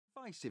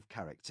divisive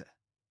character.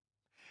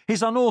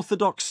 His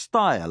unorthodox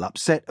style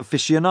upset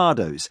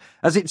aficionados,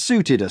 as it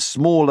suited a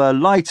smaller,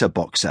 lighter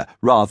boxer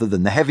rather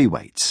than the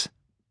heavyweights.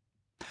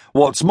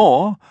 What's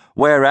more,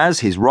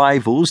 whereas his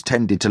rivals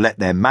tended to let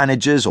their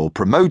managers or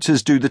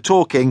promoters do the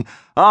talking,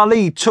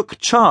 Ali took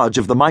charge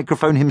of the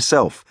microphone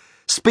himself,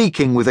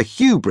 speaking with a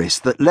hubris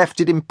that left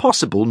it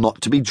impossible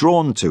not to be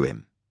drawn to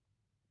him.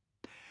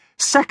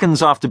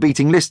 Seconds after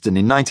beating Liston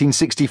in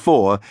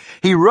 1964,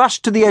 he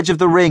rushed to the edge of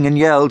the ring and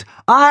yelled,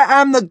 "I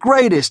am the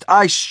greatest!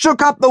 I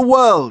shook up the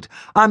world!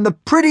 I'm the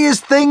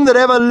prettiest thing that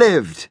ever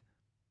lived!"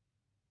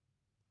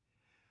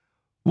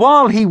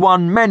 While he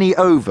won many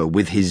over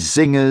with his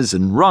zingers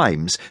and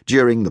rhymes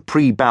during the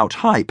pre-bout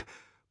hype,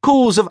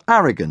 calls of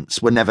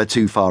arrogance were never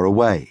too far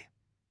away.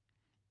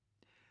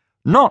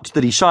 Not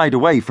that he shied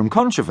away from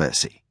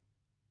controversy.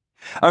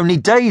 Only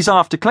days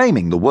after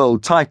claiming the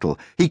world title,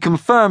 he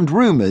confirmed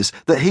rumours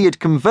that he had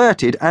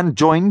converted and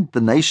joined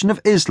the Nation of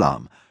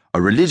Islam,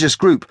 a religious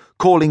group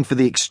calling for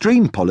the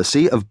extreme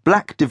policy of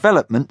black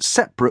development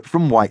separate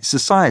from white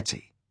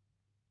society.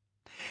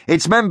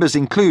 Its members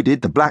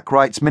included the black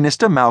rights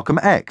minister Malcolm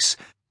X.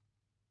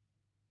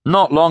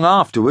 Not long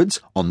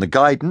afterwards, on the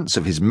guidance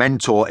of his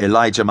mentor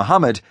Elijah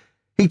Muhammad,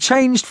 he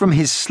changed from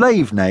his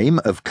slave name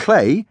of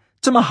Clay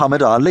to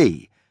Muhammad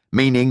Ali,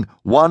 meaning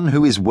one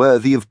who is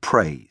worthy of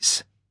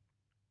praise.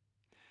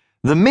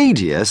 The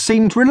media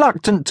seemed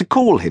reluctant to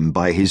call him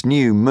by his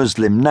new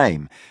Muslim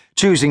name,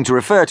 choosing to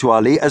refer to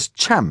Ali as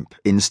Champ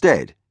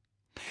instead.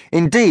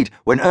 Indeed,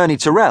 when Ernie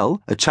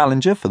Terrell, a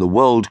challenger for the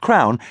world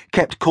crown,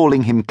 kept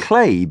calling him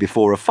Clay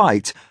before a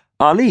fight,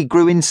 Ali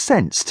grew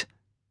incensed.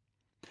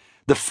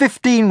 The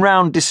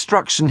 15-round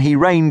destruction he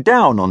rained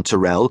down on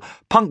Terrell,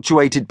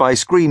 punctuated by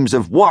screams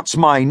of "What's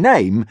my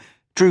name?"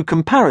 drew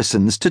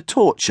comparisons to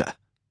torture.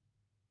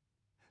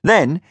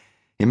 Then,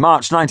 in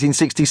March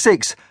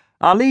 1966,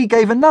 Ali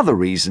gave another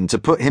reason to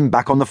put him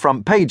back on the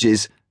front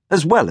pages,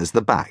 as well as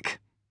the back.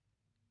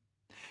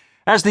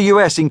 As the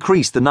US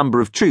increased the number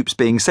of troops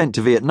being sent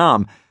to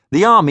Vietnam,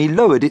 the army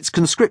lowered its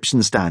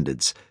conscription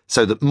standards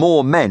so that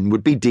more men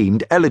would be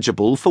deemed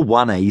eligible for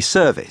 1A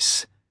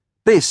service.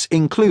 This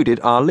included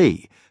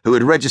Ali, who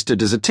had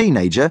registered as a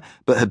teenager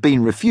but had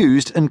been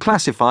refused and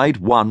classified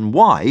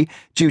 1Y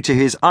due to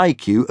his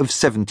IQ of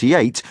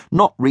 78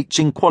 not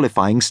reaching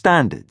qualifying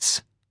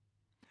standards.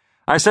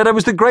 "I said I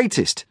was the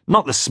greatest,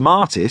 not the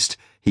smartest,"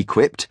 he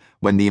quipped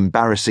when the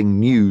embarrassing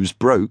news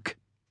broke.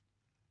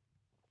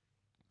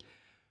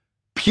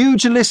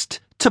 Pugilist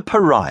to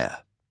pariah.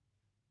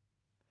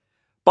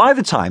 By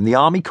the time the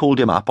army called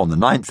him up on the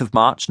 9th of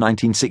March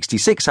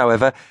 1966,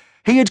 however,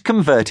 he had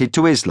converted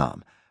to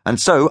Islam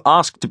and so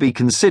asked to be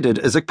considered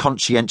as a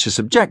conscientious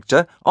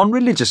objector on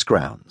religious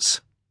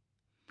grounds.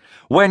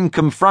 When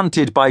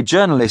confronted by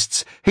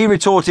journalists, he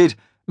retorted,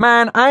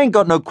 "Man, I ain't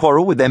got no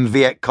quarrel with them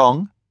Viet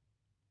Cong."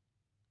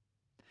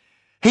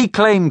 He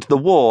claimed the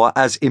war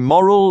as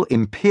immoral,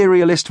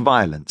 imperialist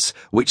violence,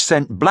 which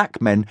sent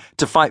black men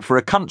to fight for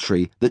a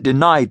country that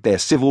denied their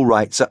civil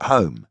rights at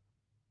home.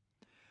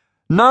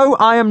 "No,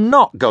 I am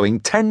not going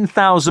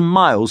 10,000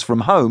 miles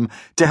from home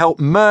to help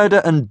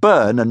murder and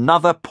burn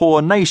another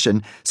poor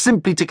nation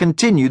simply to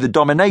continue the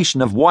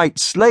domination of white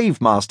slave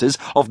masters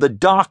of the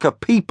darker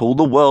people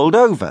the world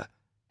over,"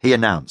 he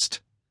announced.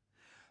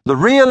 "The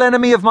real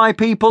enemy of my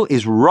people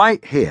is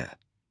right here."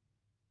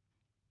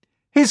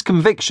 His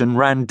conviction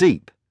ran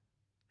deep.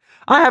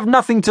 "I have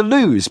nothing to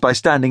lose by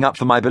standing up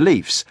for my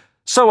beliefs,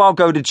 so I'll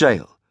go to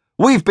jail.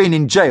 We've been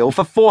in jail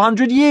for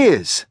 400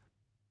 years.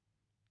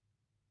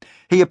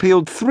 He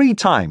appealed 3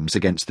 times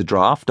against the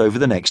draft over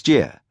the next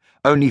year,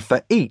 only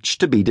for each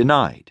to be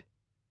denied.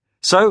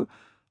 So,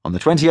 on the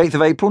 28th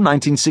of April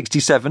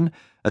 1967,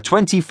 a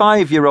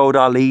 25-year-old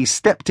Ali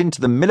stepped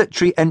into the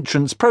military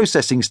entrance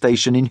processing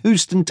station in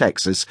Houston,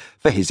 Texas,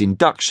 for his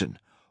induction,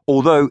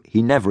 although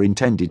he never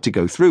intended to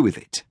go through with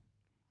it.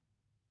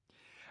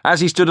 As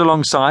he stood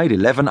alongside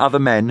 11 other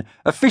men,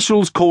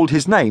 officials called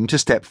his name to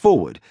step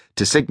forward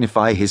to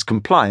signify his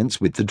compliance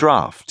with the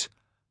draft.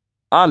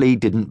 Ali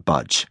didn't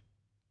budge.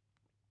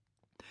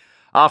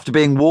 After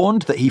being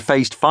warned that he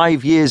faced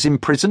 5 years in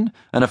prison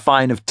and a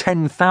fine of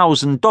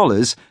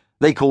 $10,000,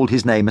 they called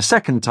his name a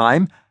second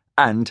time,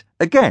 and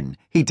again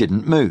he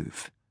didn't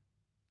move.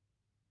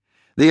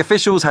 The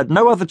officials had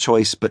no other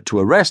choice but to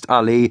arrest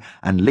Ali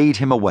and lead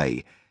him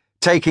away,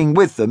 taking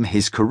with them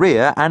his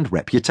career and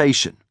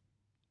reputation.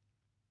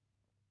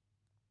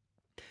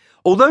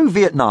 Although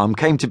Vietnam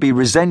came to be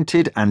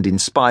resented and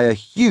inspire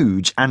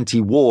huge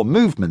anti-war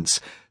movements,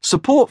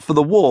 support for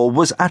the war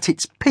was at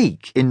its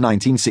peak in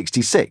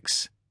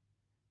 1966.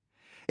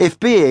 If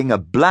being a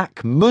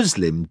black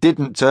Muslim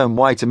didn't turn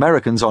white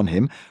Americans on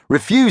him,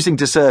 refusing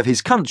to serve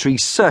his country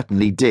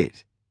certainly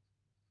did.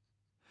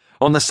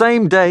 On the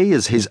same day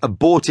as his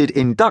aborted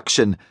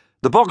induction,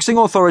 the boxing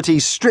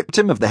authorities stripped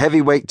him of the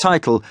heavyweight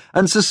title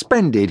and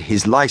suspended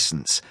his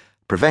license,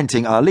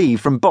 preventing Ali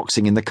from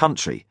boxing in the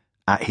country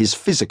at his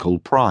physical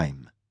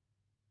prime.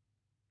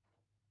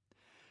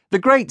 The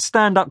great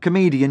stand-up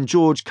comedian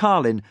George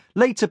Carlin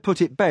later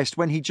put it best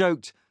when he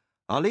joked,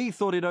 "Ali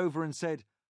thought it over and said,